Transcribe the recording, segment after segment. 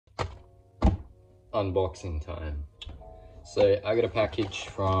unboxing time. So I got a package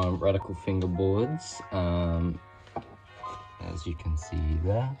from Radical Fingerboards, as you can see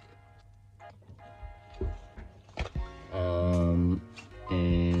there.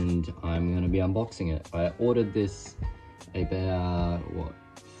 And I'm gonna be unboxing it. I ordered this about, what,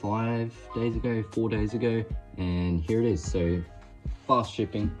 4 days ago, and here it is. So fast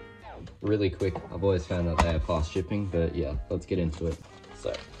shipping, really quick. I've always found that they have fast shipping, but yeah, let's get into it.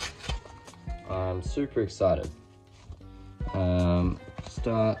 So I'm super excited.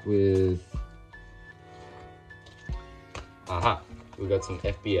 Start with, we got some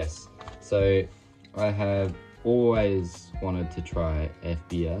FBS. So I have always wanted to try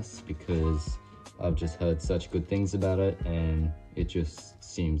FBS because I've just heard such good things about it, and it just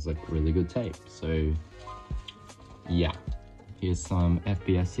seems like really good tape. So yeah, here's some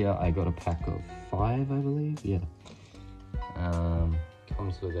FBS here. I got a pack of 5, I believe. Yeah.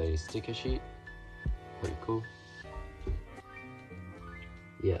 Comes with a sticker sheet. Pretty cool.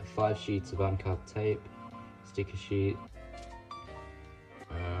 Yeah, 5 sheets of uncut tape, sticker sheet,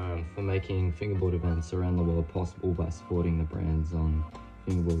 for making fingerboard events around the world possible by supporting the brands on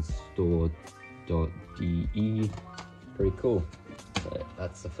fingerboardstore.de. Pretty cool. So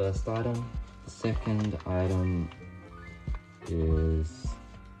that's the first item. The second item is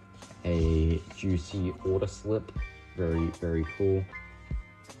a juicy order slip. Very, very cool.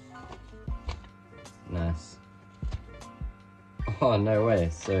 Nice. Oh, no way.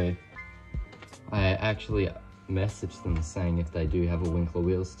 So I actually messaged them saying if they do have a Winkler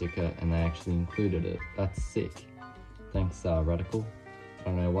Wheel sticker, and they actually included it. That's sick. Thanks, Radical. I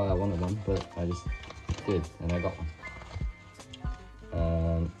don't know why I wanted one, but I just did, and I got one.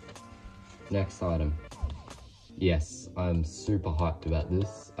 Next item. Yes, I'm super hyped about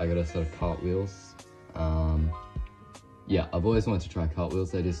this. I got a set of Cartwheels. Yeah, I've always wanted to try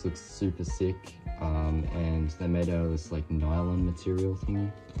Cartwheels. They just look super sick, and they're made out of this like nylon material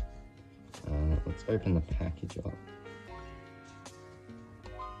thingy. Let's open the package up.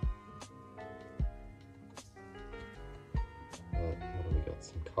 What do we got?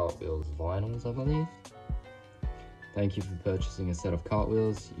 Some Cartwheels vinyls, I believe. Thank you for purchasing a set of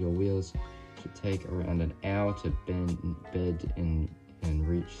Cartwheels. Your wheels should take around an hour to bed and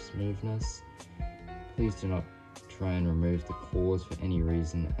reach smoothness. Please do not try and remove the cores for any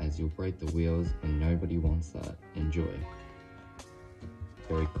reason, as you'll break the wheels and nobody wants that. Enjoy.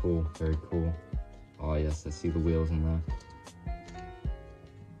 Very cool, very cool. Oh yes, I see the wheels in there.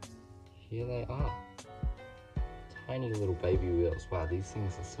 Here they are. Tiny little baby wheels. Wow, these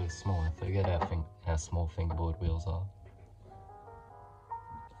things are so small. I forget how small fingerboard wheels are.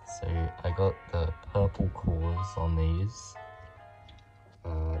 So I got the purple cores on these.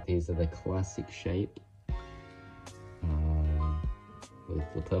 These are the classic shape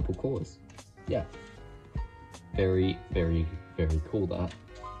with the purple cores. Yeah, very, very, very cool. That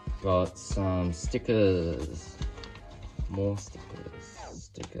got some stickers, more stickers,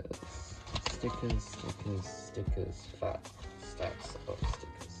 fat stacks of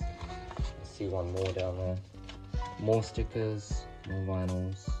stickers. I see one more down there. More stickers, more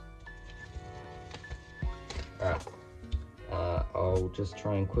vinyls. Alright, I'll just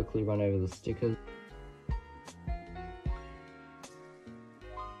try and quickly run over the stickers.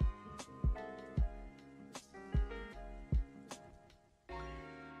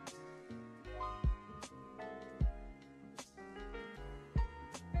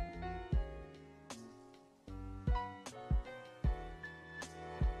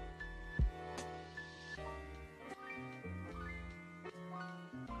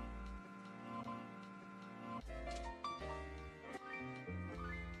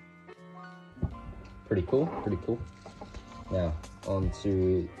 Pretty cool, pretty cool. Now, on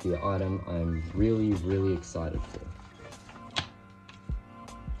to the item I'm really, really excited for.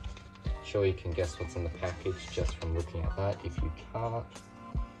 Sure, you can guess what's in the package just from looking at that. If you can't,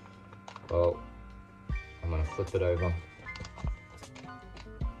 well, I'm gonna flip it over.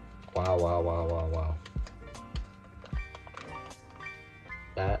 Wow, wow, wow, wow, wow.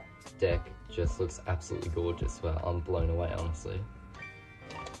 That deck just looks absolutely gorgeous. Well, I'm blown away, honestly.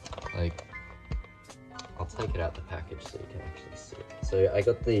 Like, I'll take it out the package so you can actually see it. So I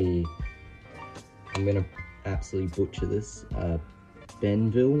got the, I'm gonna absolutely butcher this,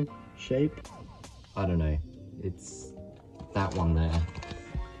 Benville shape. I don't know, it's that one there,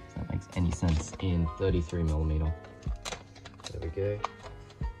 if that makes any sense, in 33mm. There we go.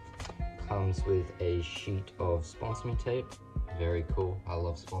 Comes with a sheet of sponsor me tape. Very cool, I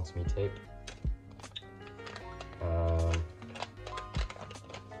love sponsor me tape.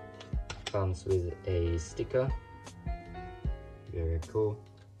 Comes with a sticker. Very cool.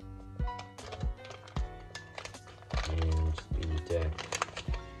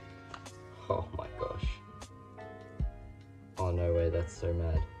 so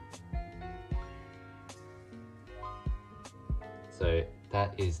mad. So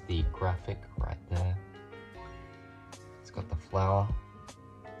that is the graphic right there. It's got the flower.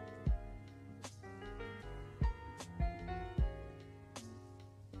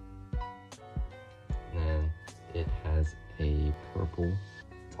 And then it has a purple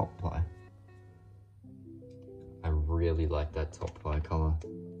top ply. I really like that top ply color.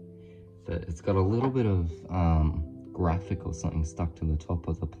 But it's got a little bit of graphic or something stuck to the top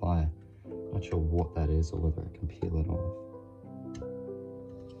of the ply. Not sure what that is or whether it can peel it off.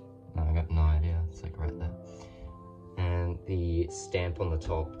 No, I got no idea. It's like right there. And the stamp on the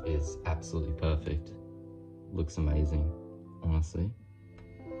top is absolutely perfect. Looks amazing, honestly.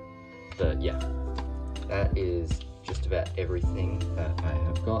 But yeah, that is just about everything that I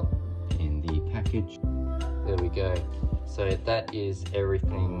have got in the package. There we go. So that is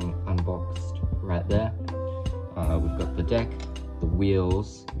everything unboxed right there. We've got the deck, the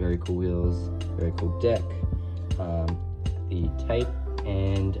wheels, very cool deck, the tape,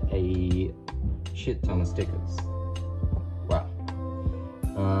 and a shit ton of stickers. Wow.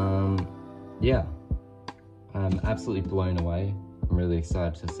 Yeah, I'm absolutely blown away. I'm really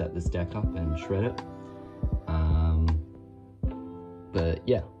excited to set this deck up and shred it. But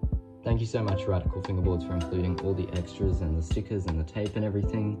yeah, thank you so much, Radical Fingerboards, for including all the extras and the stickers and the tape and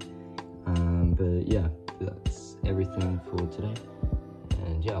everything. But yeah, that's everything for today.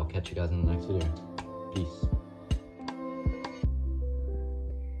 And yeah, I'll catch you guys in the next video. Peace.